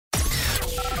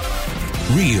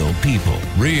Real people,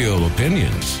 real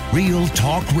opinions, real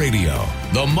talk radio.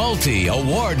 The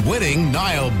multi-award-winning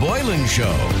Niall Boylan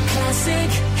Show. Classic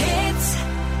hits.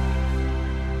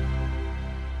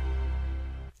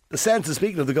 The census,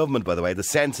 speaking of the government, by the way, the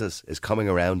census is coming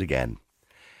around again.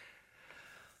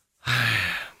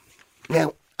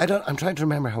 Now, I'm trying to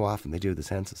remember how often they do the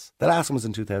census. The last one was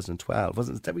in 2012.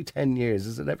 Wasn't it every 10 years?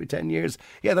 Is it every 10 years?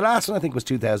 Yeah, the last one I think was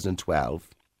 2012.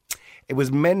 It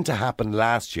was meant to happen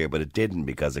last year, but it didn't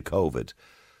because of COVID.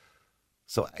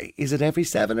 So is it every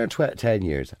 7 or 10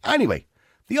 years? Anyway,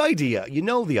 the idea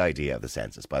of the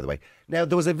census, by the way. Now,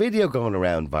 there was a video going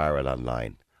around viral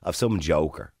online of some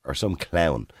joker or some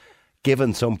clown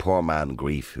giving some poor man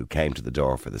grief who came to the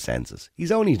door for the census.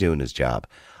 He's only doing his job.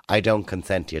 I don't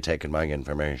consent to you taking my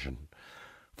information.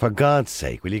 For God's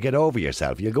sake, will you get over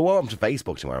yourself? You'll go on to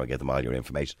Facebook tomorrow and get them all your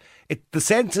information. The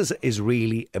census is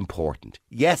really important.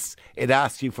 Yes, it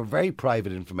asks you for very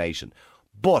private information.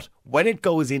 But when it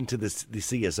goes into the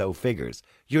CSO figures,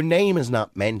 your name is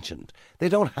not mentioned. They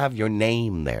don't have your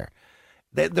name there.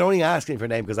 They're only asking for your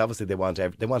name because obviously they want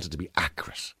it to be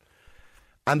accurate.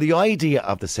 And the idea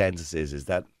of the census is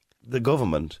that the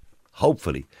government,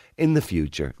 hopefully, in the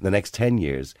future, the next 10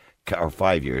 years, or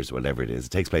 5 years, whatever it is. It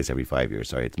takes place every 5 years.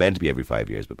 Sorry, it's meant to be every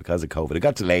 5 years, but because of COVID, it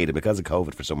got delayed, and because of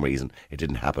COVID, for some reason, it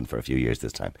didn't happen for a few years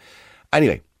this time.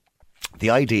 Anyway,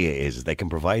 the idea is they can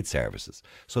provide services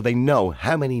so they know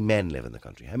how many men live in the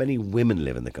country, how many women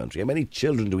live in the country, how many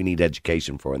children do we need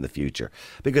education for in the future,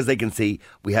 because they can see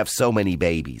we have so many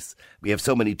babies, we have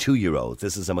so many 2-year-olds,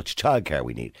 this is how much childcare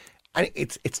we need. And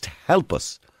it's to help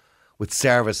us with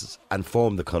services and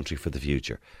form the country for the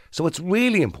future. So it's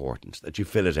really important that you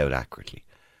fill it out accurately.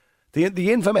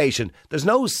 The information, there's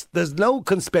no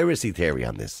conspiracy theory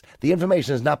on this. The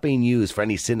information is not being used for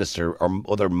any sinister or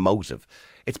other motive.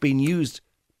 It's being used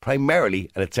primarily,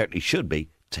 and it certainly should be,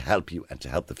 to help you and to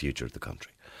help the future of the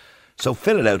country. So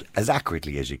fill it out as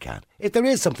accurately as you can. If there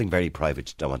is something very private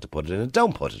you don't want to put it in it,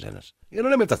 don't put it in it. You know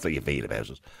what I mean? If that's what you feel about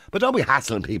it. But don't be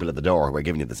hassling people at the door who are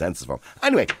giving you the census form.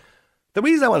 Anyway, the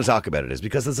reason I want to talk about it is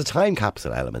because there's a time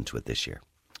capsule element to it this year.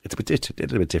 It's a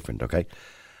little bit different, okay?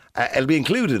 It'll be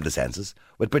included in the census,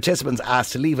 with participants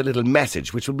asked to leave a little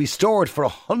message which will be stored for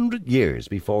 100 years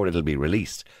before it'll be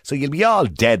released. So you'll be all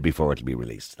dead before it'll be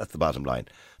released. That's the bottom line.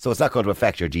 So it's not going to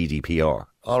affect your GDPR,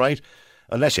 all right?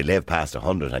 Unless you live past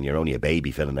 100 and you're only a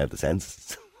baby filling out the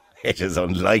census. It is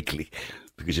unlikely,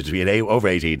 because you have to be over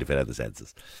 18 to fill out the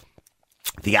census.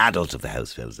 The adult of the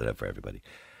house fills it out for everybody.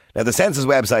 Now, the census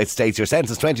website states your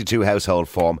Census 22 household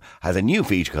form has a new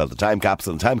feature called the time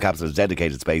capsule. The time capsule is a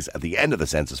dedicated space at the end of the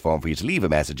census form for you to leave a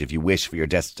message if you wish for your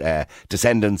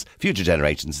descendants, future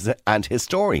generations and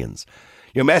historians.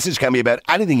 Your message can be about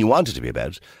anything you want it to be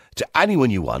about, to anyone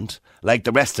you want. Like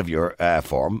the rest of your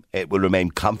form, it will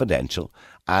remain confidential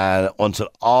until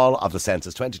all of the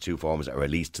Census 22 forms are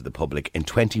released to the public in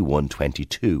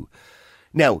 21-22.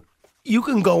 Now, you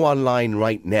can go online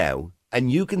right now and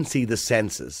you can see the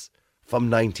census from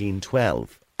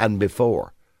 1912 and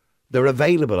before. They're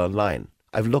available online.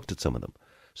 I've looked at some of them.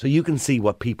 So you can see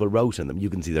what people wrote in them. You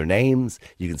can see their names.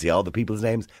 You can see all the people's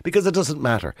names. Because it doesn't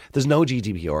matter. There's no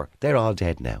GDPR. They're all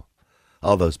dead now.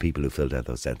 All those people who filled out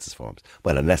those census forms.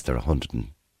 Well, unless they're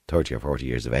 130 or 40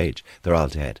 years of age, they're all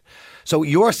dead. So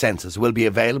your census will be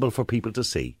available for people to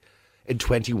see in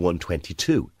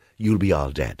 21-22. You'll be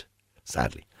all dead,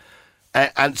 sadly.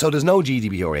 And so there's no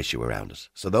GDPR issue around it.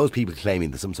 So those people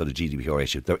claiming there's some sort of GDPR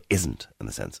issue, there isn't in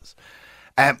the census.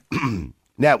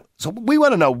 Now, so we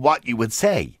want to know what you would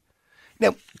say.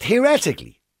 Now,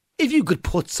 theoretically, if you could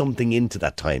put something into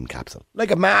that time capsule,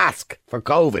 like a mask for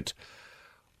COVID,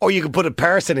 or you could put a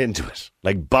person into it,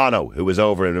 like Bono, who was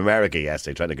over in America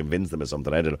yesterday trying to convince them of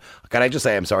something, I don't know. Can I just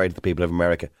say I'm sorry to the people of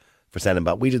America for sending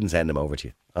Bono? We didn't send him over to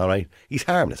you, all right? He's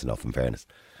harmless enough, in fairness.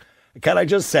 Can I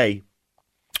just say,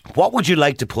 what would you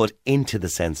like to put into the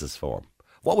census form?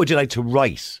 What would you like to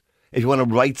write? If you want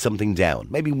to write something down,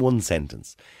 maybe one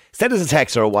sentence. Send us a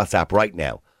text or a WhatsApp right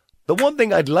now. The one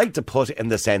thing I'd like to put in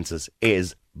the census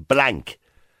is blank.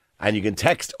 And you can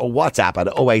text or WhatsApp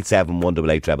at 087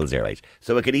 188 0008.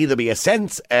 So it could either be a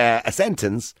sentence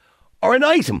or an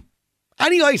item.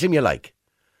 Any item you like.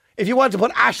 If you want to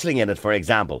put Aisling in it, for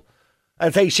example,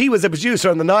 and say she was a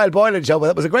producer on the Niall Boylan Show, but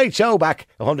that was a great show back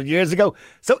 100 years ago.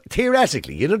 So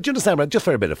theoretically, do you understand, right? Just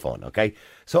for a bit of fun, okay?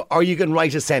 So, or you can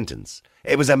write a sentence.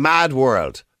 It was a mad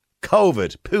world.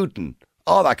 COVID, Putin,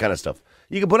 all that kind of stuff.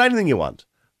 You can put anything you want.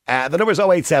 The number is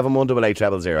 087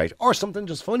 188 0008, or something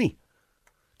just funny.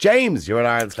 James, you're in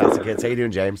Ireland's Classic Hits. How you doing,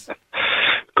 James?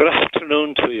 Good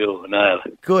afternoon to you, Niall.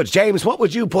 Good. James, what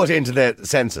would you put into the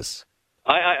census?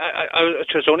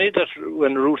 It was only that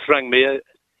when Ruth rang me,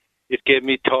 it gave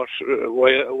me thought.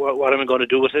 What am I going to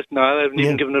do with it now? I haven't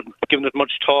even given it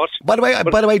much thought. By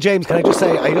the way, James, can I just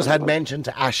say I just had mentioned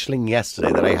to Aisling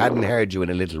yesterday that I hadn't heard you in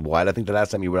a little while. I think the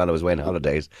last time you were on, I was away on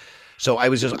holidays. So I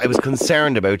was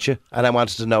concerned about you, and I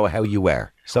wanted to know how you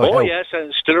were. So yes,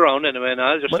 I'm still around anyway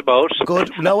now, just about.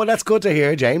 Good. No, well, that's good to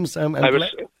hear, James. I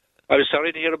was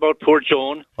sorry to hear about poor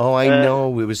Joan. Oh, I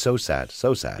know. It was so sad.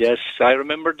 So sad. Yes, I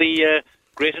remember the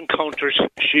great encounters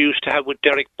she used to have with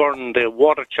Derek Byrne, the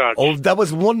water charge. Oh, that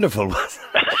was wonderful.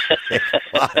 It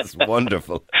was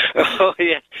wonderful. Oh,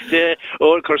 yeah.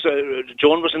 Of course,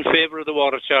 Joan was in favour of the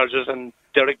water charges, and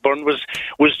Derek Byrne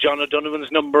was John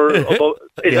O'Donovan's number,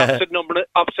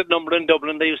 opposite number in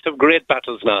Dublin. They used to have great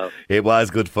battles now. It was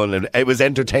good fun, and it was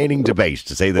entertaining debate,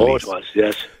 to say the least. Oh, it was,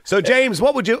 yes. So, James,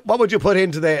 what would you put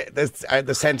into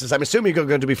the census? I'm assuming you're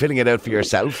going to be filling it out for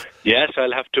yourself. Yes,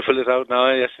 I'll have to fill it out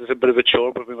now. Yes, it's a bit of a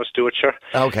chore, but we must do it, sure.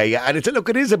 Okay, yeah, and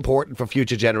it is important for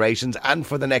future generations and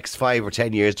for the next 5 or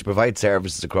 10 years to provide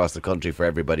services across the country for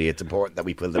everybody. It's important that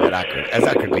we fill them out as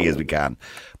accurately as we can.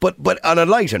 But on a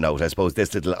lighter note, I suppose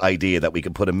this little idea that we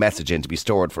can put a message in to be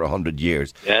stored for 100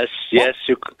 years. Yes.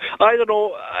 I don't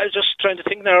know. I was just trying to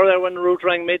think now there when Ruth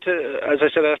rang me. As I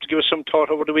said, I have to give us some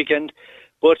thought over the weekend.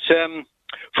 But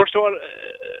first of all,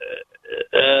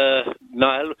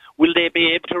 Niall, will they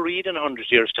be able to read in 100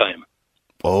 years' time?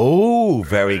 Oh,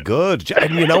 very good.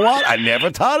 And you know what? I never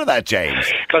thought of that, James.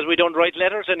 Because we don't write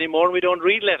letters anymore and we don't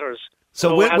read letters.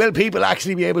 So will people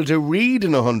actually be able to read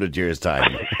in 100 years'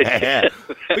 time?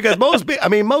 Because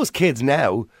most kids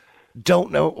now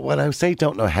don't know, when I say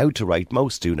don't know how to write,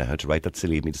 most do know how to write, that's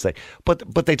silly of me to say,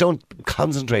 but they don't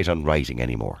concentrate on writing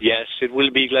anymore. Yes, it will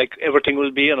be like everything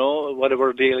will be,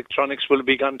 whatever the electronics will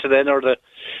be gone to then, or the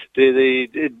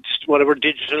whatever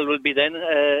digital will be then.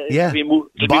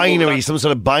 Binary, some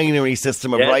sort of binary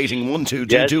system of writing 1 2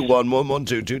 2 2 1 1 1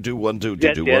 2 2 2 1 2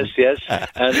 2 2 1. Yes.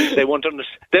 And they won't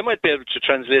understand. They might be able to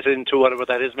translate it into whatever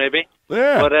that is, maybe.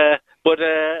 Yeah. But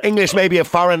English may be a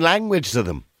foreign language to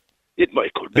them. It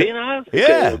could be now.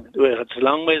 Yeah. It's a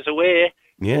long ways away.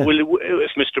 Yeah.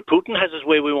 If Mr. Putin has his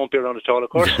way, we won't be around at all, of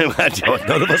course.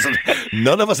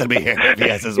 None of us will be here if he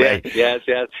has his way. Yes.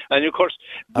 And of course...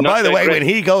 And by the way, when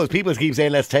he goes, people keep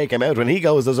saying, let's take him out. When he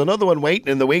goes, there's another one waiting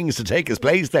in the wings to take his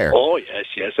place there. Oh, yes.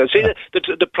 And see,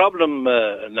 the problem,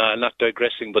 I'm not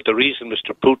digressing, but the reason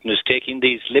Mr. Putin is taking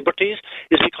these liberties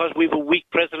is because we have a weak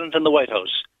president in the White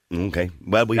House. Okay.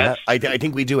 Well, I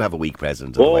think we do have a weak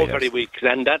president in the White House. Very weak.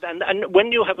 And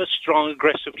when you have a strong,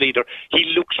 aggressive leader, he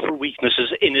looks for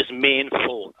weaknesses in his main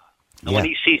foe. And when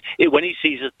he sees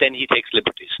it, then he takes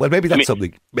liberties. Well, maybe that's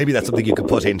something you could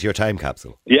put into your time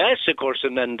capsule. Yes, of course.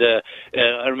 And I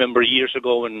remember years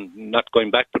ago, and not going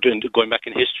back, but going back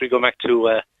in history, going back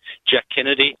to Jack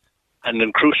Kennedy and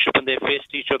then Khrushchev, and they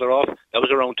faced each other off. That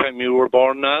was around the time you were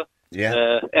born now.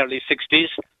 Yeah. Early 60s.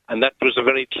 And that was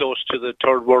very close to the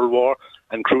Third World War.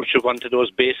 And Khrushchev wanted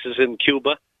those bases in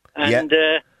Cuba. And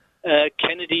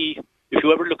Kennedy, if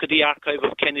you ever look at the archive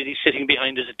of Kennedy sitting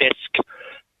behind his desk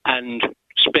and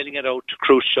spelling it out to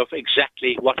Khrushchev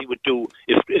exactly what he would do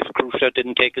if Khrushchev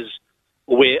didn't take his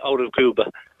way out of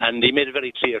Cuba. And he made it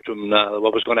very clear to him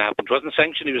what was going to happen. It wasn't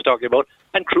sanction he was talking about.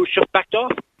 And Khrushchev backed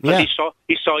off. Yeah. And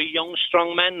he saw a young,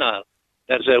 strong man now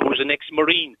who was an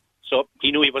ex-Marine. So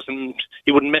he knew he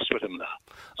wouldn't mess with him now.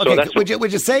 Okay, so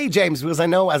would you say, James, because I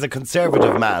know as a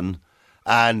conservative man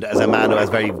and as a man who has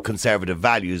very conservative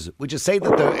values, would you say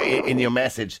that in your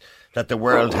message that the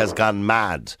world has gone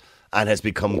mad and has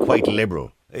become quite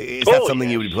liberal? Is that something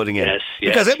you would be putting in? Yes.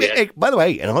 Because, by the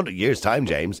way, in 100 years' time,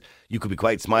 James, you could be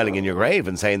quite smiling in your grave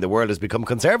and saying the world has become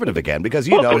conservative again, because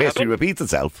history repeats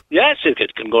itself. Yes,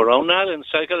 it can go around now and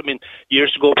cycle. I mean,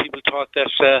 years ago people thought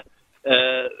that... LP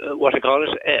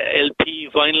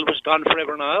vinyl was gone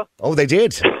forever now. Oh, they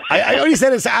did. I only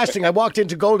said it to Aisling. I walked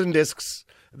into Golden Discs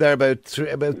there about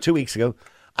 2 weeks ago,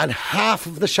 and half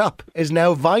of the shop is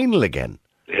now vinyl again.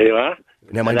 There you are.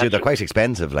 Now, mind you, they're quite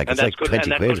expensive. It's like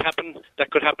 20 quid.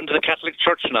 That could happen to the Catholic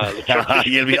Church now.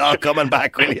 You'll be all coming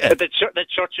back, will you? The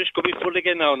churches could be full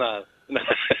again now.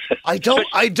 I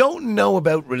don't know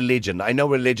about religion. I know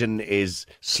religion is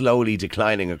slowly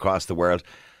declining across the world.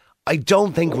 I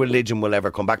don't think religion will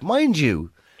ever come back. Mind you,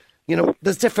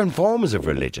 there's different forms of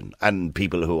religion and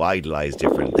people who idolise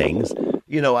different things.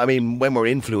 When we're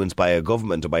influenced by a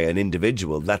government or by an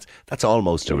individual, that's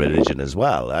almost a religion as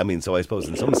well. So I suppose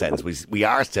in some sense we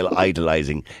are still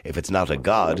idolising, if it's not a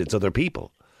god, it's other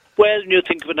people. Well, you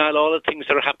think of all the things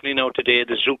that are happening now today,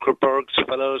 the Zuckerbergs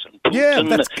fellows and Putin. Yeah,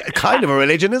 that's kind of a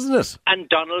religion, isn't it? And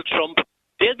Donald Trump,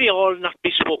 they'll all not be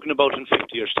spoken about in 50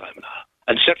 years' time now.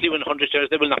 And certainly in 100 years,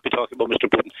 they will not be talking about Mr.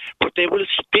 Putin. But they will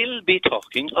still be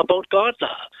talking about God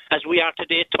now, as we are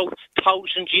today,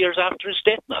 1,000 years after his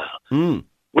death now.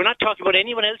 We're not talking about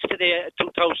anyone else today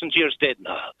 2,000 years dead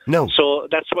now. No. So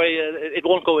that's why it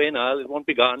won't go in now. It won't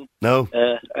be gone. No.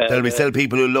 There'll be still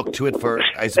people who look to it for,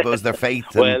 I suppose, their faith.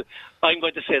 Well, I'm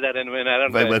going to say that anyway.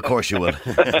 Well, of course you will.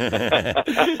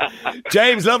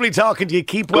 James, lovely talking to you.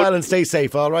 Keep well and stay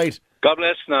safe, all right? God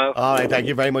bless now. All right, thank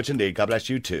you very much indeed. God bless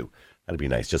you too. That'd be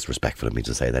nice, just respectful of me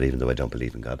to say that, even though I don't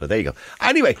believe in God. But there you go.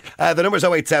 Anyway, the number's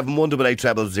 087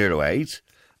 188 0008.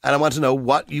 And I want to know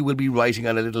what you will be writing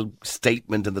on a little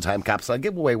statement in the time capsule. I'll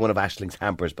give away one of Aisling's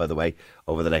hampers, by the way,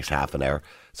 over the next half an hour.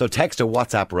 So text or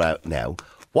WhatsApp her out now.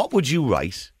 What would you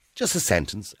write, just a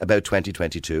sentence, about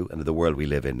 2022 and the world we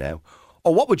live in now?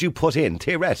 Or what would you put in,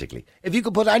 theoretically? If you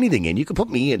could put anything in, you can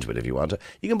put me into it if you want to.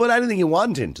 You can put anything you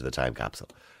want into the time capsule.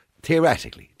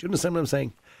 Theoretically. Do you understand what I'm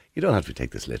saying? You don't have to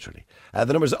take this literally. The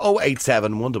number's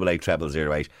 087 188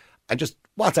 0008. And just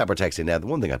WhatsApp or text in now. The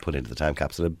one thing I'd put into the time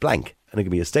capsule is blank. And it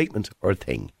can be a statement or a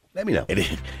thing. Let me know.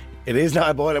 It is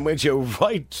now Boylan with you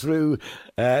right through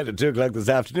to 2 o'clock this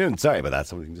afternoon. Sorry about that.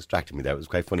 Something distracted me there. It was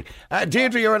quite funny.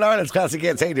 Deirdre, you're in Ireland's Classic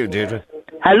Hits. How you doing, Deirdre?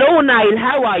 Hello, Niall.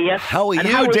 How are you? How are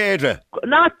you, Deirdre?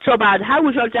 Not so bad. How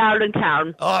was your darling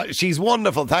Karen? Oh, she's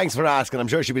wonderful. Thanks for asking. I'm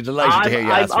sure she'll be delighted to hear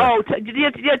you ask her.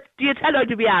 Do you tell her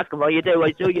to be asking for? You do.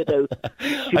 You do.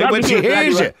 When she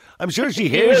hears you. I'm sure she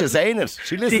hears you saying it.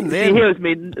 She listens in. She hears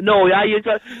me. No,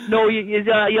 you're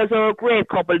a great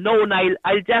couple. No, Niall,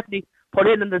 I'll definitely put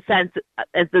in the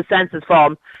census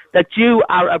form that you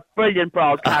are a brilliant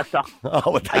broadcaster.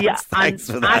 Oh, thanks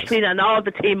for that. Aisling and all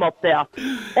the team up there.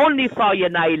 Only for you,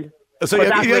 Niall. So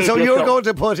you're going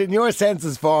to put in your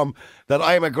census form that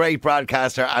I'm a great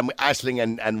broadcaster, and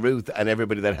Aisling and Ruth and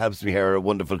everybody that helps me here are a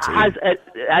wonderful team.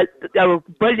 They're a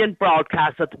brilliant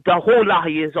broadcaster. The whole lot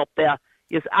of you is up there.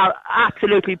 You are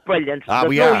absolutely brilliant.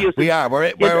 We are. We're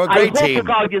a great team.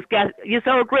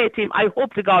 You're a great team. I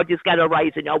hope to God you get a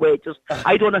rise in your wages.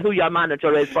 I don't know who your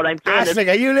manager is, but I'm saying Aisling,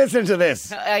 are you listening to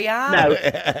this? I am. No.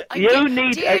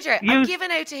 Deirdre, I'm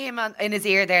giving out to him in his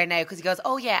ear there now because he goes,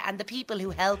 oh yeah, and the people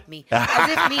who help me.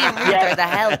 As if me and Ruth are the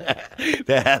help.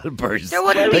 The helpers. There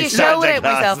wouldn't be a show without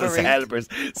myself and Ruth. Helpers.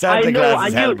 Santa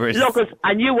Claus's helpers.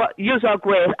 You are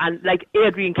great, and like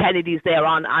Adrian Kennedy's there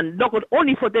on, and look,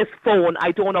 only for this phone, I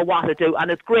don't know what to do,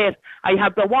 and it's great. I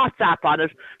have the WhatsApp on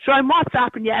it, so I'm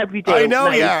WhatsApping you every day. I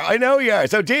know you are.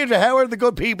 So, Deirdre, how are the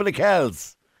good people at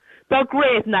Kells? They're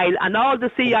great, Niall, and all the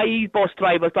CIE bus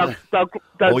drivers. They're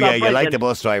you like the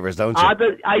bus drivers, don't you?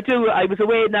 I do. I was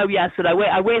away now yesterday.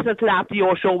 I waited until after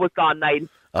your show was gone, Niall,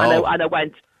 and I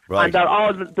went. Right.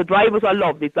 And the drivers are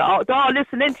lovely. They're all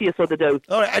listening to you, so they do.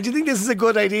 All right. And do you think this is a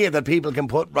good idea that people can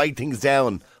write things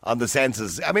down on the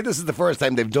census? I mean, this is the first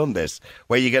time they've done this,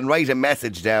 where you can write a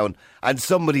message down, and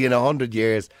somebody in 100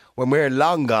 years, when we're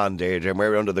long gone, Deirdre, and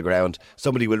we're under the ground,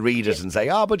 somebody will read it and say,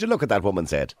 "Oh, but you look at that woman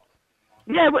said."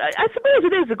 Yeah, well, I suppose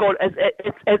it is a good.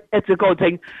 It's a good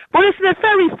thing, but isn't it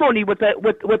very funny with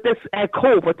this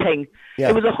COVID thing? Yeah.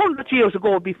 It was 100 years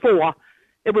ago before.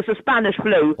 It was the Spanish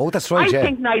flu. Oh, that's right, I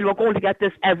think, Niall, we're going to get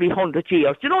this every 100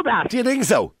 years. Do you know that? Do you think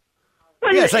so?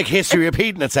 Well, yeah, it's like history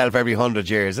repeating itself every 100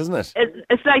 years, isn't it?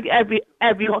 It's like every.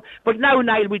 But now,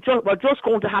 Niall, we're just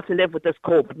going to have to live with this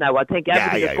COVID now. I think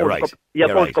everything is going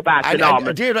to go back to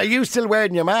normal. Deirdre, are you still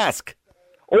wearing your mask?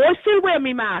 Oh, I still wear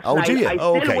my mask. Oh, Niall. I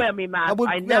still wear my mask.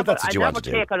 I never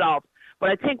take it off. But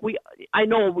I think I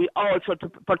know we all should to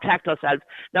protect ourselves.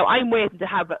 Now I'm waiting to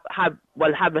have a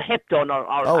hip done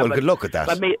or good luck at that.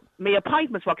 But my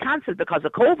appointments were cancelled because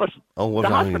of COVID. Oh, what the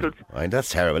hospitals. I mean,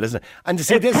 that's terrible, isn't it? And to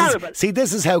see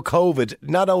this is how COVID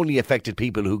not only affected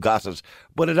people who got it,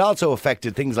 but it also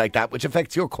affected things like that, which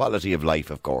affects your quality of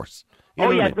life, of course.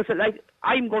 Because like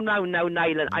I'm going round now,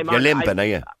 Niall, and You're limping, are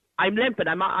you? I'm limping.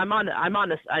 I'm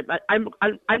honest. I'm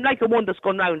like the one that's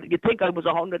gone round. You'd think I was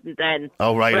 110.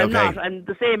 Oh right, but okay. I'm not. I'm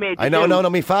the same age. I know. No.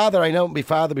 My father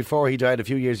before he died, a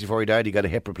few years before he died, he got a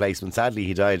hip replacement. Sadly,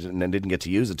 he died and then didn't get to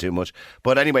use it too much.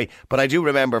 But anyway, I do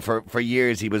remember for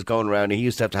years he was going around and he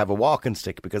used to have a walking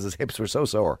stick because his hips were so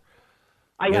sore.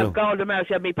 I have galled them out.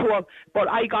 Me poor, but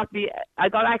I got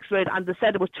X-rayed and they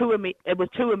said it was two of me. It was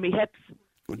two of me hips.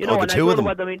 You know, the two of them.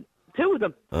 Two of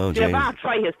them. Oh, you have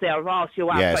arthritis there, Ross.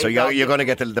 Yeah, so you're going to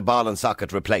get the ball and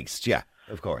socket replaced, yeah.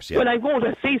 Of course, yeah. Well, I'm going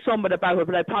to see someone about it,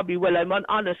 but I probably will. I'm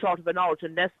on a sort of an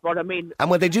alternate list, but I mean... And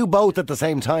will they do both at the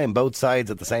same time, both sides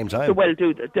at the same time? They will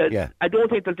do. I don't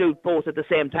think they'll do both at the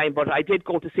same time, but I did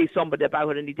go to see somebody about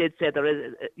it, and he did say there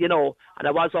is, and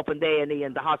I was up in the A&E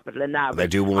in the hospital in Navan. They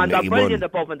do one. And they're brilliant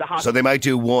above in the hospital. So they might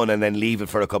do one and then leave it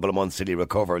for a couple of months till you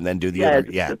recover and then do the other.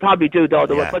 Yeah, they'll probably do the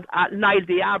other one. But Niall,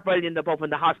 they are brilliant above in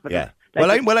the hospital. Yeah.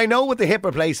 Well, I know with the hip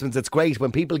replacements, it's great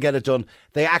when people get it done.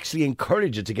 They actually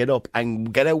encourage you to get up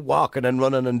and get out walking and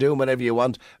running and doing whatever you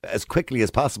want as quickly as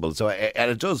possible. So,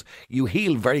 and it does. You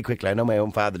heal very quickly. I know my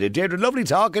own father did. Deirdre, lovely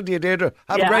talking to you, Deirdre.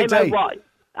 Have a great day.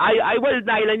 I will,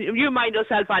 Niall, and you mind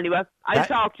yourself anyway. I'll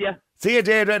talk to you. See you,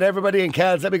 Deirdre, and everybody in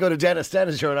Kells. Let me go to Dennis.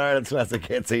 Dennis, you're in Ireland's Classic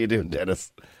Hits. How you doing,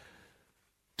 Dennis?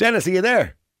 Dennis, are you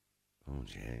there? Oh,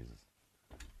 Jesus.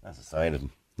 That's a sign of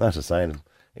him. Not a sign of him.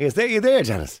 Are you there,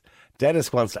 Dennis?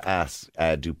 Dennis wants to ask,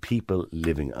 are people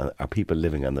living on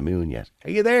the moon yet?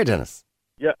 Are you there, Dennis?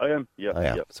 Yeah, I am. Yeah. Oh,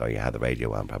 yeah. Yeah. Sorry, you had the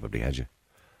radio on, probably, had you?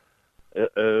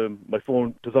 My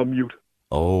phone is on mute.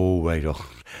 Oh, right. Oh,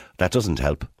 that doesn't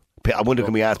help. I wonder,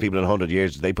 can we ask people in 100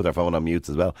 years, do they put their phone on mutes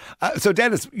as well? So,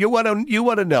 Dennis, you want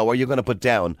to know, or you're going to put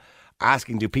down,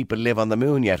 asking, do people live on the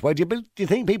moon yet? Why do you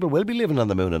think people will be living on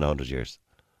the moon in 100 years?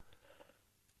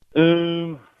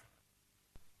 Maybe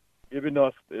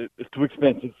not. It's too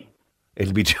expensive.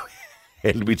 It'll be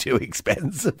too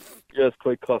expensive. Yeah, it's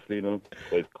quite costly,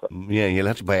 Yeah, you'll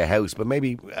have to buy a house, but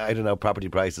maybe, I don't know, property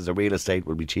prices or real estate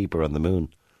will be cheaper on the moon.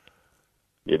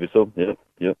 Maybe so, yeah.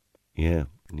 Yeah.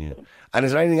 And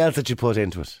is there anything else that you put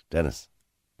into it, Dennis?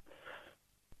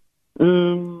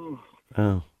 Oh.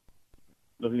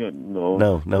 Nothing, no.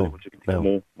 No.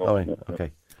 All right,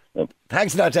 okay. No.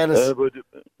 Thanks for that, Dennis. But,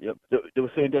 they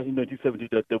were saying that in 1970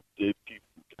 that the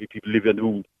people living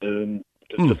on the moon.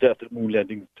 Just after the moon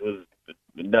landing,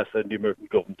 NASA and the American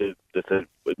government, they said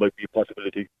it might be a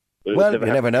possibility. Well, you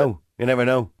never know. You never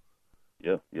know.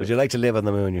 Yeah. Would you like to live on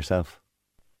the moon yourself?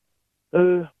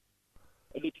 I'd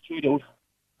like to try it out.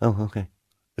 Oh, okay.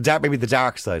 Maybe the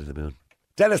dark side of the moon.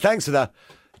 Dennis, thanks for that.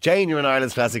 Jane, you're in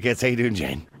Ireland's Classic Hits. How you doing,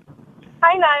 Jane?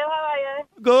 Hi, Niall. How are you?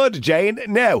 Good, Jane.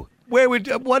 Now, I was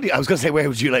going to say, where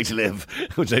would you like to live?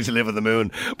 Would you like to live on the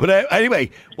moon? But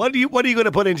anyway, what are you going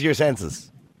to put into your census?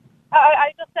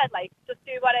 I just said, just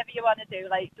do whatever you want to do.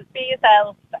 Just be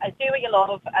yourself, do what you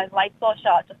love, and life's so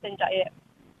short, just enjoy it.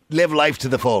 Live life to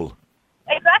the full.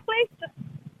 Exactly. Just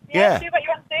do what you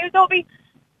want to do. Don't be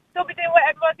doing what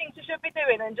everyone thinks you should be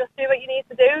doing, and just do what you need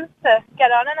to do to get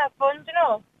on and have fun,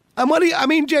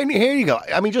 And Jane, here you go.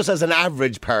 Just as an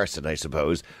average person, I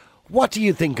suppose, what do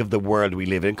you think of the world we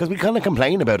live in? Because we kind of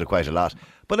complain about it quite a lot.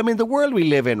 But, the world we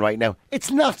live in right now,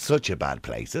 it's not such a bad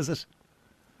place, is it?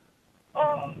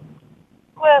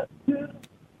 Well,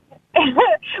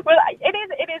 it is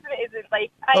and it isn't. I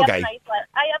have a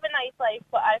nice life,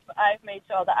 but I've made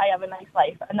sure that I have a nice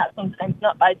life, and that's sometimes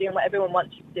not by doing what everyone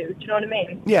wants you to do. Do you know what I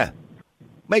mean? Yeah.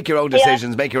 Make your own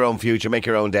decisions, make your own future, make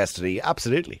your own destiny.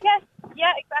 Absolutely.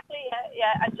 Yeah, exactly.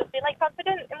 Yeah, and just be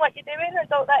confident in what you're doing, and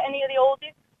don't let any of the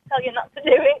oldies tell you not to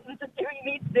do it, and just do what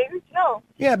you need to do. You know?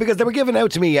 Yeah, because they were giving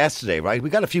out to me yesterday, right? We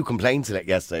got a few complaints in it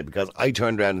yesterday because I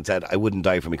turned around and said I wouldn't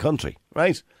die for my country,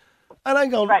 right? And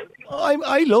I'm going, right.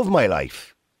 I love my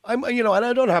life. And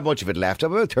I don't have much of it left. I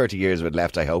have about 30 years of it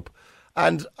left, I hope.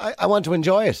 And I want to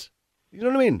enjoy it. You know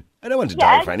what I mean? I don't want to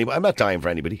die for anybody. I'm not dying for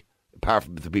anybody, apart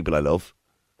from the people I love.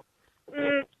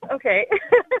 Okay.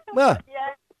 Well,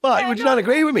 would you not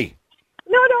agree with me?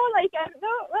 No,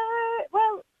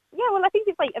 well, I think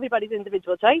it's everybody's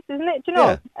individual choice, isn't it? Do you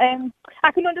know? Yeah.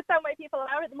 I can understand why people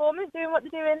are at the moment doing what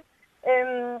they're doing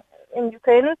in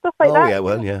Ukraine and stuff like that. Oh, yeah,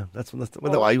 well, yeah.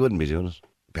 Well, I wouldn't be doing it,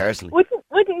 personally.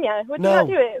 Wouldn't you? Would you not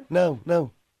do it? No.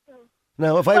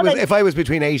 No, if I was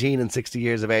between 18 and 60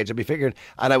 years of age, I'd be figuring,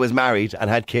 and I was married and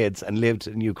had kids and lived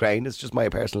in Ukraine, it's just my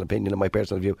personal opinion and my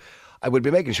personal view, I would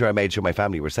be making sure I made sure my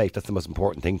family were safe. That's the most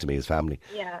important thing to me, is family.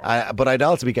 Yeah. But I'd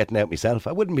also be getting out myself.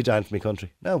 I wouldn't be dying for my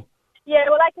country. No. Yeah,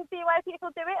 well, I can see why people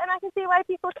do it, and I can see why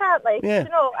people can't. I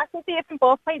can see it from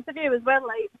both points of view as well. Do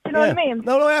you know what I mean?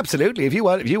 No, absolutely. If you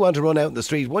want to run out in the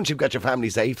street, once you've got your family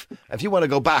safe, if you want to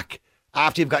go back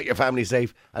after you've got your family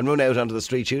safe and run out onto the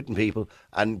street shooting people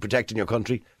and protecting your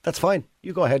country, that's fine.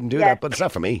 You go ahead and do that, but it's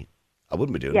not for me. I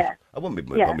wouldn't be doing it. I wouldn't be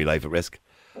putting my life at risk.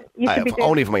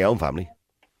 Only for my own family.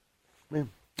 Yeah.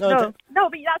 No, but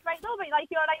that's right. No, but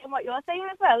you're right in what you're saying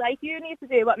as well. You need to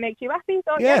do what makes you happy,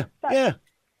 don't you? Yeah.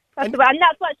 And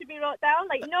that's what should be wrote down.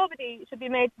 Nobody should be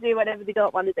made to do whatever they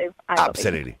don't want to do.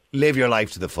 Absolutely. Live your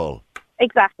life to the full.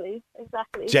 Exactly.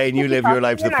 Jane, you live your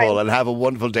life to the full and have a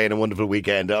wonderful day and a wonderful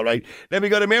weekend, all right? Let me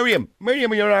go to Miriam.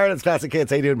 Miriam, you're Ireland's Classic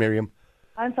Hits. How you doing, Miriam?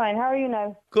 I'm fine. How are you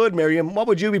now? Good, Miriam. What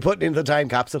would you be putting into the time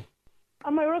capsule?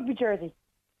 On my rugby jersey.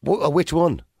 Which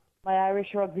one? My Irish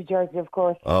rugby jersey, of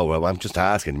course. Oh, well, I'm just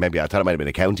asking. Maybe I thought it might have been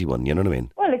a county one, you know what I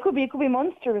mean? Well, it could be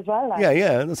Munster as well. Like.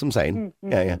 Yeah, that's what I'm saying.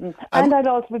 Yeah. And I'd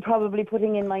also be probably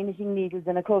putting in my knitting needles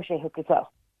and a crochet hook as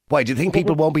well. Why, do you think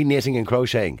people won't be knitting and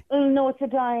crocheting? No, it's a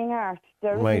dying art.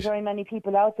 There isn't very many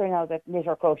people out there now that knit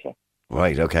or crochet.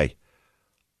 Right, okay.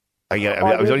 I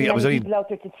was only people out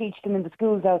there to teach them in the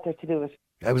schools out there to do it.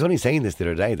 I was only saying this the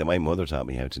other day that my mother taught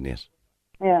me how to knit.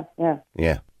 Yeah.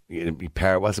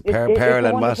 What's it? Pearl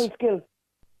and what? Skill.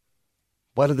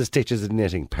 What are the stitches of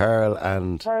knitting? Pearl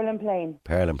and plain.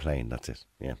 Pearl and plain. That's it.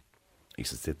 Yeah. I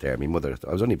used to sit there. My mother.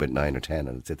 I was only about 9 or 10,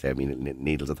 and I'd sit there knit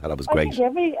needles. I thought it was great.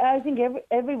 I think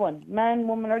everyone, man,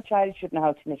 woman, or child, should know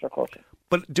how to knit or crochet.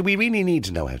 But do we really need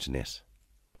to know how to knit?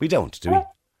 We don't, do we?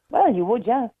 Well, you would,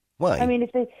 yeah. Why? I mean,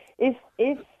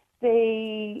 if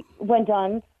they went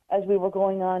on as we were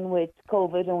going on with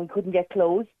COVID and we couldn't get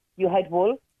clothes, you had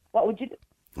wool. What would you do?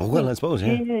 Oh, well, I suppose,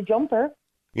 yeah. You needed a jumper.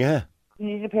 Yeah. You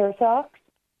needed a pair of socks.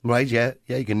 Right, yeah.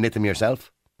 Yeah, you can knit them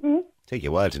yourself. Mm-hmm. Take you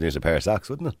a while to knit a pair of socks,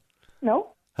 wouldn't it? No.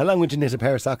 How long would you knit a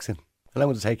pair of socks in? How long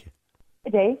would it take you?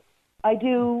 A day. I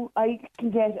can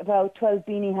get about 12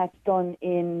 beanie hats done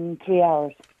in 3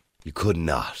 hours. You could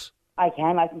not. I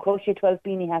can crochet 12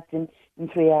 beanie hats in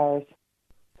 3 hours.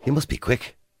 You must be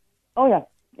quick. Oh,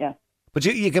 yeah. But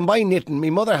you can buy knitting. My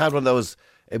mother had one of those.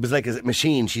 It was like a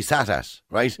machine she sat at,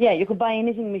 right? Yeah, you could buy a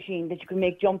knitting machine that you can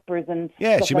make jumpers and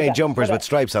yeah, stuff she like made that. jumpers with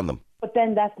stripes on them. But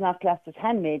then that's not classed as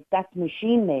handmade. That's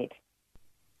machine made.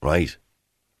 Right.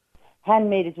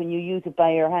 Handmade is when you use it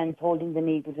by your hands, holding the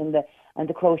needles and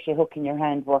the crochet hook in your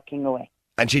hand, working away.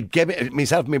 And she'd give it.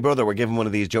 Myself and my brother were given one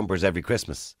of these jumpers every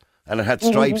Christmas, and it had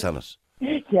stripes on it.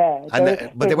 Yeah,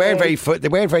 but they weren't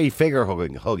very figure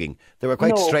hugging. They were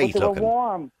quite straight but they looking. Were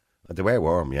warm. But they were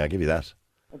warm. Yeah, I'll give you that.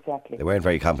 Exactly. They weren't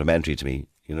very complimentary to me.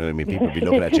 You know what I mean? People would be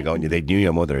looking at you going, they knew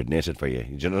your mother had knitted for you.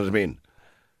 Do you know what I mean?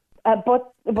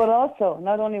 But also,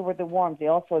 not only were they warm, they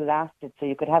also lasted, so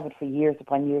you could have it for years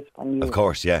upon years upon years. Of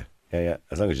course, yeah.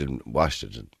 As long as you didn't wash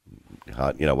it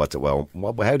hot, you know,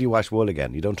 how do you wash wool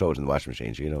again? You don't throw it in the washing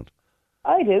machine, so you don't.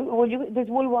 I do. Well, there's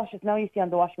wool washers now you see on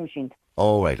the washing machine.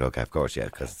 Oh, right, okay, of course, yeah.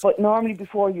 But normally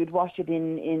before you'd wash it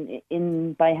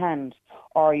in by hand,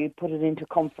 or you'd put it into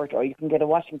Comfort, or you can get a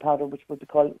washing powder, which would be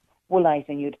called Woolite,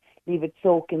 and you'd leave it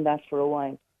soak in that for a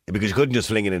while. Because you couldn't just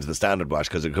fling it into the standard wash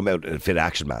because it'd come out and fit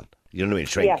Action Man. You know what I mean?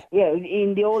 Shrink. Yeah,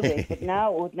 in the old days. But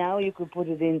now you could put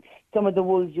it in. Some of the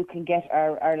wools you can get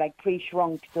are like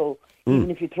pre-shrunk, so even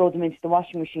if you throw them into the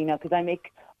washing machine now, because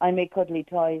I make cuddly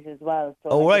toys as well.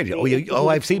 So right.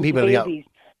 I've seen people.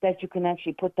 That you can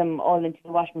actually put them all into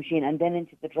the washing machine and then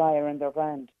into the dryer, and they're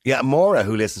grand. Yeah, Maura,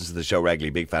 who listens to the show regularly,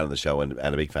 big fan of the show and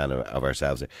a big fan of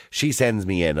ourselves, she sends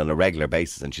me in on a regular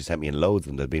basis, and she sent me in loads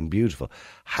of them that have been beautiful,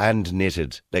 hand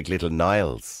knitted, like little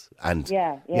Niles, and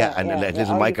a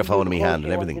little microphone in my hand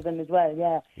and everything. Them as well,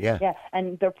 yeah,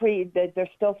 and they're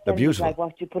stuffed. They're beautiful. Like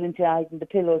what you put into either the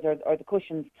pillows or the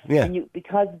cushions. Yeah, and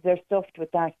because they're stuffed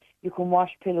with that, you can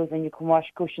wash pillows and you can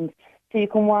wash cushions. So you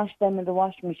can wash them in the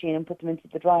washing machine and put them into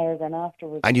the dryer then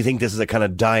afterwards. And you think this is a kind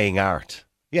of dying art?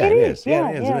 Yeah, it is.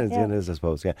 It is, I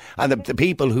suppose, yeah. And the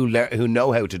people who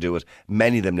know how to do it,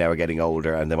 many of them now are getting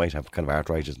older and they might have kind of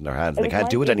arthritis in their hands. They can't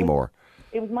do it anymore.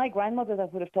 It was my grandmother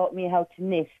that would have taught me how to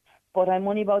knit. But I'm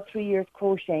only about 3 years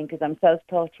crocheting because I'm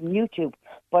self-taught from YouTube.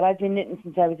 But I've been knitting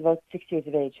since I was about 6 years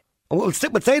of age. Well,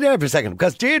 stay there for a second,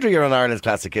 because Deirdre, you're on Ireland's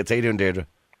Classic Kids. How you doing, Deirdre?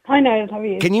 Hi, Niall. How are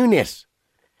you? Can you knit?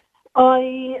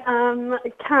 I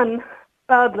can,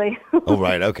 badly. Oh,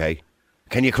 right, okay.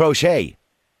 Can you crochet?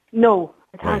 No,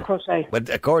 I can't crochet. But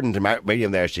according to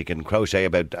Miriam there, she can crochet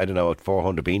about,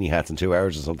 400 beanie hats in 2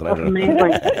 hours or something. That's I don't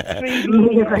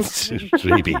know. Amazing.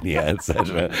 3 beanie hats, I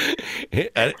don't know.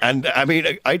 And I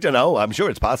mean, I don't know, I'm sure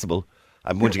it's possible.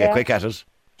 I'm going to get quick at it.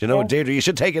 Do you know, Deirdre, you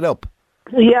should take it up.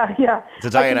 Yeah. It's a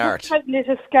dying art. I knit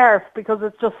a scarf because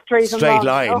it's just straight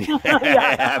line.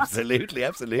 Absolutely.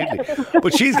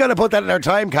 But she's going to put that in her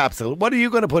time capsule. What are you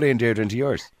going to put in, Deirdre, into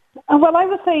yours? Well, I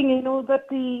was saying, that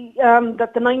the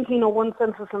 1901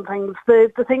 census and things,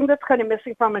 the thing that's kind of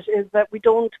missing from it is that we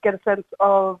don't get a sense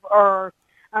of our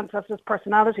ancestors'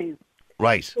 personalities.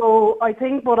 Right. So I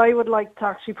think what I would like to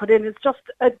actually put in is just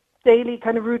a daily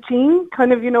kind of routine,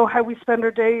 kind of, how we spend our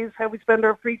days, how we spend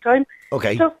our free time.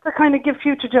 Okay. Just to kind of give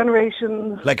future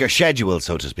generations... Like your schedule,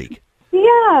 so to speak.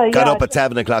 Yeah. Got up at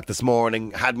 7 o'clock this morning,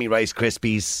 had me Rice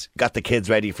Krispies, got the kids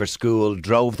ready for school,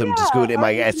 drove them to school in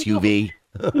my SUV.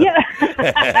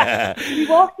 Yeah. We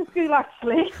walked to school,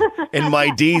 actually. In my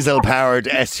diesel-powered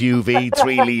SUV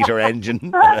 3-litre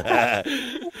engine. I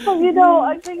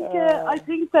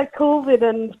think that COVID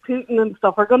and Putin and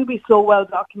stuff are going to be so well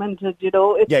documented,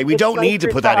 We don't need to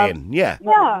put that in, Yeah.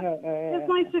 It's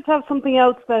nice to have something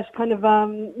else that kind of,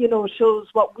 shows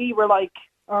what we were like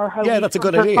or how that's a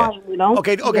good idea. Time,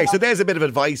 Okay, so there's a bit of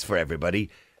advice for everybody.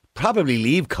 Probably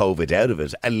leave COVID out of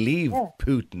it and leave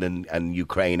Putin and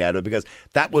Ukraine out of it, because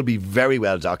that will be very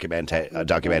well documented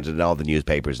in all the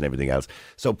newspapers and everything else.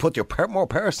 So put your more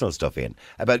personal stuff in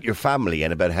about your family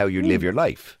and about how you live your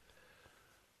life.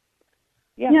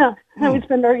 Yeah, how we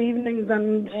spend our evenings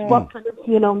and what kind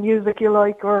of music you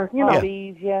like, or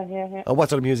hobbies. Yeah. Oh, what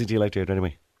sort of music do you like to hear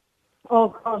anyway?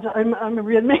 Oh God, I'm a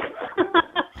real mix.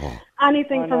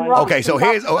 Anything from rock. Okay, so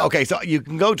so you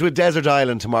can go to a desert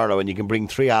island tomorrow and you can bring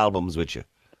 3 albums with you.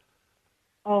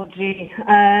 Oh gee.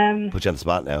 Put you on the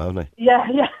spot now, haven't I? Yeah.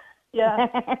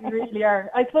 You really are.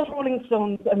 I suppose Rolling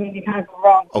Stones. I mean, you can't go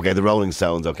wrong. Okay, the Rolling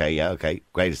Stones. Okay, yeah, okay,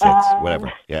 greatest hits,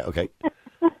 whatever. Yeah, okay.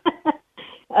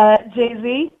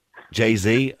 Jay-Z.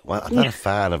 Jay-Z. Well, I'm not a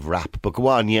fan of rap, but go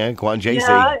on, Jay-Z.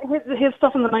 Yeah, his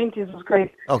stuff in the 90s was great.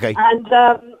 Okay. And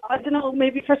I don't know,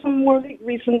 maybe for some more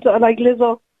recent, like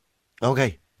Lizzo.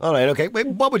 Okay. All right. Okay. Wait,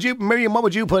 Miriam? What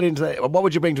would you put into? What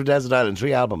would you bring to Desert Island?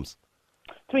 3 albums.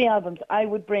 3 albums. I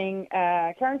would bring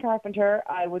Karen Carpenter.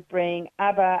 I would bring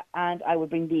ABBA, and I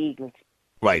would bring the Eagles.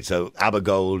 Right. So ABBA,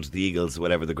 Gold, the Eagles,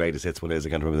 whatever the greatest hits one is. I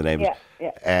can't remember the names.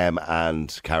 Yeah.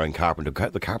 And Karen Carpenter.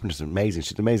 The Carpenter's amazing.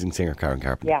 She's an amazing singer, Karen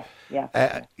Carpenter.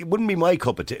 Yeah. It wouldn't be my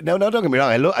cup of tea. No, don't get me wrong.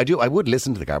 I would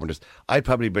listen to the Carpenters. I'd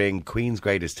probably bring Queen's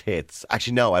greatest hits.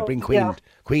 Actually, no. I'd bring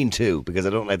Queen 2, because I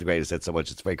don't like the greatest hits so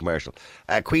much. It's very commercial.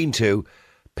 Queen 2,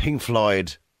 Pink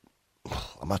Floyd.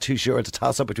 I'm not too sure. It's a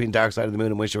toss up between Dark Side of the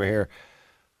Moon and Wish You Were Here,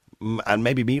 and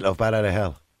maybe Meatloaf, Bad Out of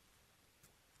Hell.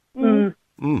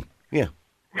 Yeah.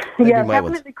 Yeah,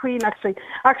 definitely Queen, actually.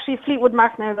 Actually, Fleetwood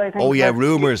Mac now, I think. Oh, yeah,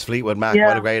 Rumours, Fleetwood Mac.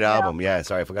 What a great album. Yeah,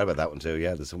 sorry, I forgot about that one too.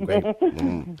 Yeah, there's some great...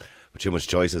 too much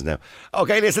choices now.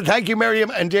 Okay, listen, thank you,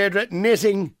 Miriam and Deirdre.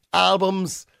 Knitting,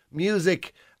 albums,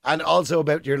 music, and also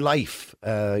about your life.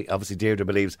 Obviously, Deirdre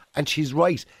believes, and she's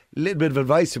right, a little bit of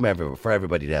advice for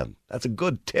everybody now. That's a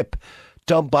good tip.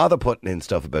 Don't bother putting in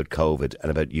stuff about COVID and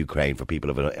about Ukraine for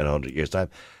people in 100 years' time,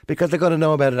 because they're going to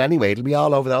know about it anyway. It'll be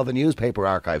all over all the newspaper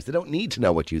archives. They don't need to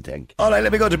know what you think. All right,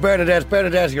 let me go to Bernadette.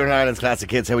 Bernadette, you're in Ireland's Classic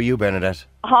Hits. How are you, Bernadette?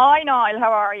 Hi, Niall.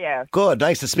 How are you? Good.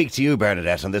 Nice to speak to you,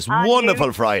 Bernadette, on this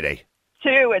wonderful Friday.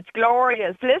 Too. It's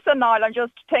glorious. Listen, Niall, I'm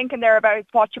just thinking there about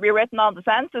what should be written on the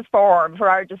census form for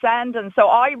our descendants. So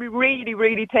I really,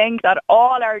 really think that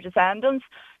all our descendants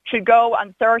should go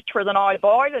and search for the Niall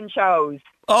Boylan shows.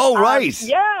 Oh, right.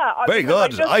 Yeah. Very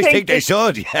good. I think they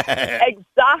should. Yeah.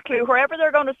 Exactly. Wherever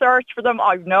they're going to search for them,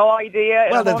 I've no idea.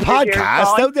 Well, the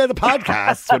podcasts, out there, the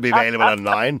podcasts will be available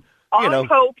online. I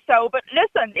hope so. But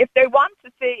listen, if they want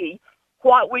to see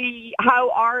how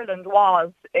Ireland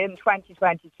was in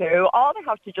 2022, all they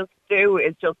have to just do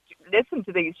is just listen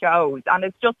to these shows, and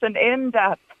it's just an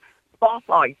in-depth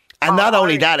spotlight. And not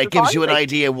only that, it gives you an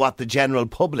idea what the general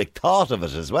public thought of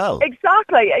it as well.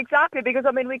 Exactly, because,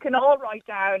 I mean, we can all write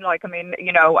down,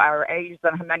 our age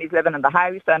and how many's living in the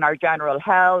house and our general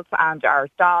health and our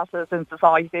status in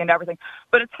society and everything.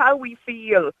 But it's how we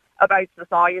feel about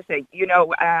society,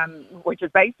 which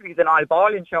is basically the Niall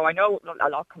Boylan show. I know a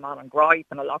lot come on and gripe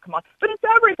and a lot come on, but it's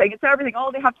everything.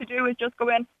 All they have to do is just go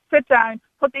in, sit down,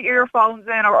 put the earphones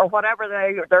in or whatever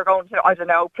they're going to, I don't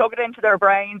know, plug it into their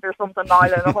brains or something,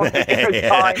 Niall, in 100 years'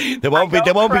 time. There won't be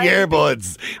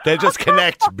earbuds. They'll just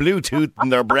connect Bluetooth in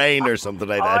their brain or something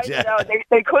like that. I know.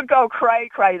 They could go cray.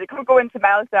 They could go into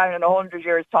meltdown in 100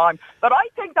 years' time. But I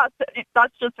think that's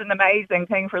just an amazing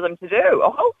thing for them to do.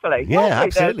 Hopefully. Yeah,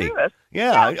 absolutely.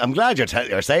 Yeah, I'm glad you're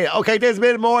saying it. Okay, there's a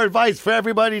bit more advice for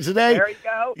everybody today. There you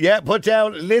go. Yeah, put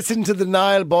down, listen to the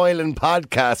Niall Boylan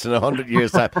podcast in 100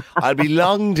 years' time. I'll be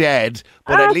long dead,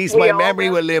 but at least my memory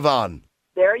will live on.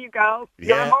 There you go.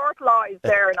 Yeah. You're immortalised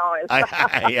there, Niall.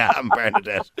 I am,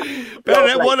 Bernadette.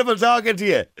 Bernadette, wonderful talking to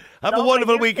you. Have a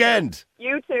wonderful weekend.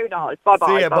 You too, Niall. Bye-bye.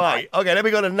 See you, bye. Okay, let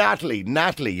me go to Natalie.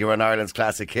 Natalie, you're on Ireland's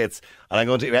Classic Hits. And I'm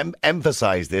going to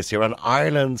emphasise this. You're on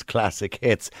Ireland's Classic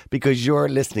Hits because you're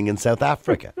listening in South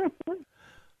Africa.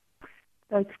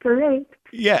 That's correct.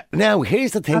 Yeah. Now,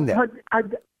 here's the thing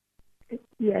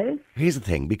Yes. Here's the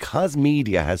thing, because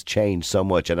media has changed so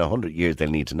much, and 100 years they'll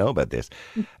need to know about this.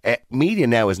 Media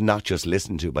now is not just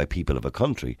listened to by people of a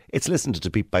country; it's listened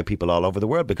to by people all over the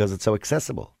world because it's so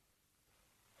accessible.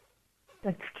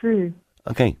 That's true.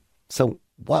 Okay, so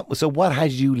what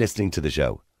has you listening to the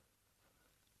show?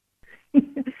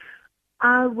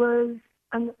 I was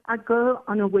And I go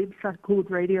on a website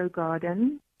called Radio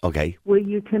Garden. Okay. Where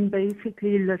you can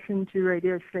basically listen to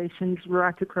radio stations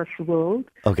right across the world.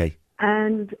 Okay.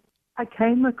 And I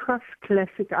came across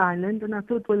Classic Island and I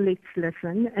thought, well, let's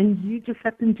listen. And you just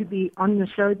happened to be on the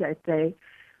show that day.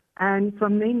 And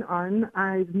from then on,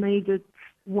 I've made it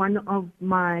one of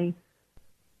my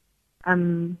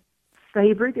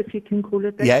favorite, if you can call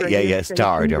it that. Yeah.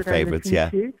 Starred your favorites,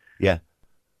 yeah. Yeah.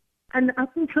 And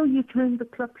up until you turned the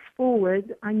clocks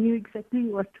forward, I knew exactly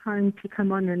what time to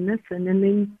come on and listen. And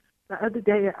then the other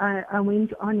day I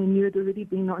went on and you had already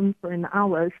been on for an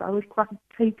hour, so I was quite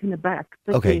taken aback.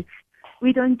 But okay. Yes,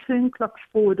 we don't turn clocks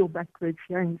forward or backwards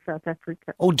here in South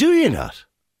Africa. Oh, do you not?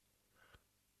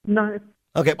 No.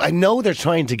 Okay, I know they're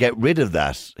trying to get rid of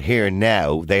that here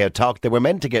now. They were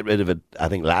meant to get rid of it, I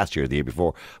think, last year or the year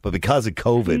before, but because of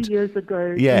COVID. 2 years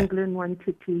ago, England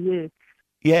wanted to, yes.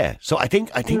 Yeah, so I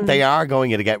think they are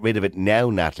going to get rid of it now,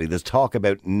 Natalie. There's talk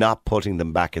about not putting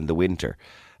them back in the winter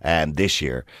this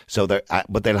year. So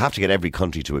but they'll have to get every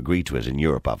country to agree to it in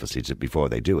Europe, obviously, before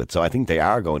they do it. So I think they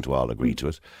are going to all agree to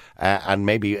it, and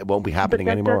maybe it won't be happening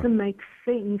anymore. But that doesn't make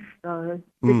sense, though,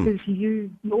 because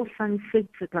your sun sets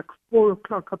at like 4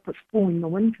 o'clock up at 4 in the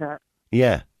winter.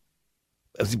 Yeah.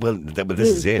 Well, this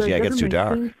is it. Yeah, it gets too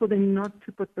dark. It doesn't make sense for them not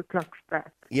to put the clocks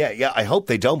back. Yeah. I hope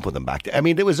they don't put them back. I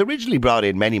mean, it was originally brought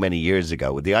in many, many years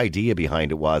ago. The idea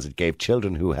behind it was it gave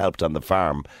children who helped on the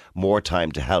farm more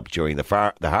time to help during the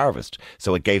harvest.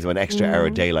 So it gave them an extra hour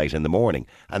of daylight in the morning.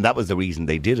 And that was the reason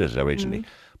they did it originally.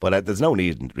 But there's no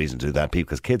reason to do that,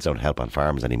 because kids don't help on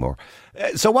farms anymore.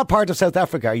 So what part of South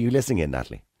Africa are you listening in,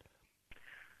 Natalie?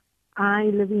 I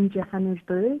live in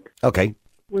Johannesburg. Okay.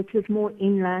 Which is more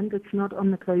inland. It's not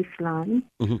on the coastline.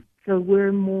 Mm-hmm. So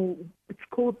we're more, it's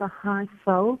called the high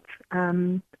veld,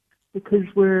 because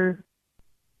we're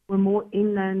more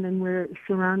inland and we're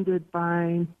surrounded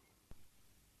by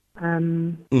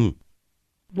Sounds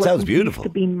what beautiful. used to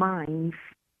be mines.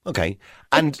 Okay.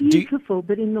 And it's beautiful,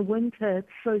 but in the winter it's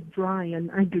so dry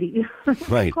and ugly.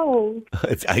 Right. Cold.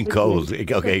 It's cold.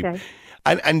 Okay.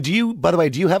 And do you, by the way,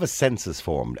 do you have a census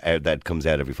form that comes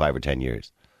out every 5 or 10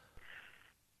 years?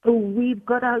 Oh, we've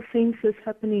got our census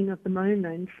happening at the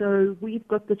moment, so we've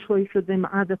got the choice of them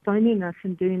either phoning us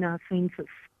and doing our census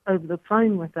over the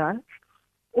phone with us,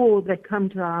 or they come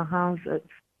to our houses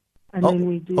and then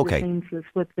we do the census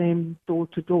with them door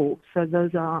to door. So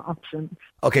those are our options.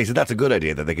 Okay, so that's a good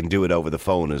idea that they can do it over the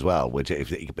phone as well, which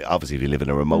obviously if you live in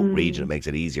a remote region, it makes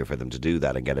it easier for them to do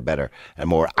that and get a better and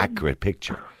more accurate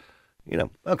picture. You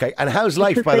know, okay. And how's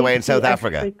life, by the way, in South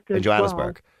Africa, in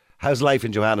Johannesburg? Well. How's life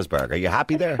in Johannesburg? Are you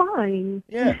happy there? Fine.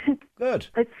 Yeah, good.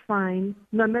 It's fine.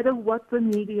 No matter what the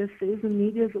media says, the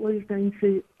media is always going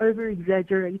to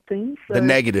over-exaggerate things. So the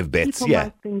negative bits, people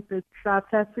might think that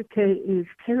South Africa is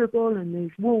terrible and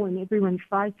there's war and everyone's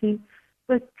fighting.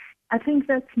 But I think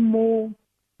that's more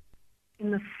in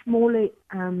the smaller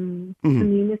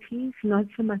communities, not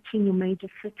so much in your major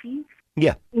cities.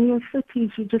 Yeah. In your cities,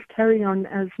 you just carry on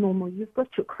as normal. You've got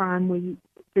your crime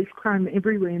there's crime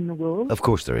everywhere in the world. Of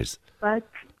course there is. But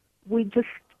you're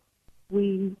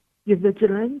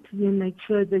vigilant. You make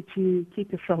sure that you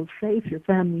keep yourself safe, your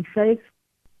family safe,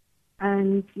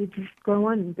 and you just go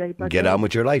on day by day. Get on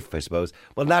with your life, I suppose.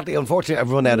 Well, Natalie, unfortunately,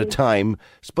 I've run out of time.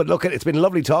 But look, it's been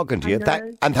lovely talking to you.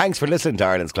 And thanks for listening to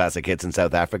Ireland's Classic Hits in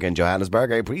South Africa and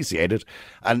Johannesburg. I appreciate it.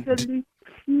 And absolute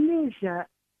pleasure.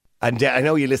 And I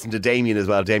know you listen to Damien as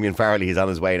well. Damien Farrelly, he's on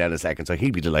his way now in a second, so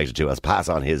he'd be delighted to. I'll pass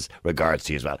on his regards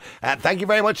to you as well. Thank you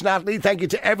very much, Natalie. Thank you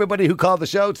to everybody who called the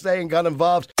show today and got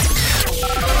involved.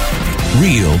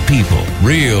 Real people,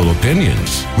 real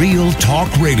opinions, real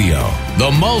talk radio.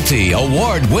 The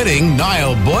multi-award-winning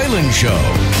Niall Boylan Show.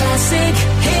 Classic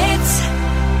Hits.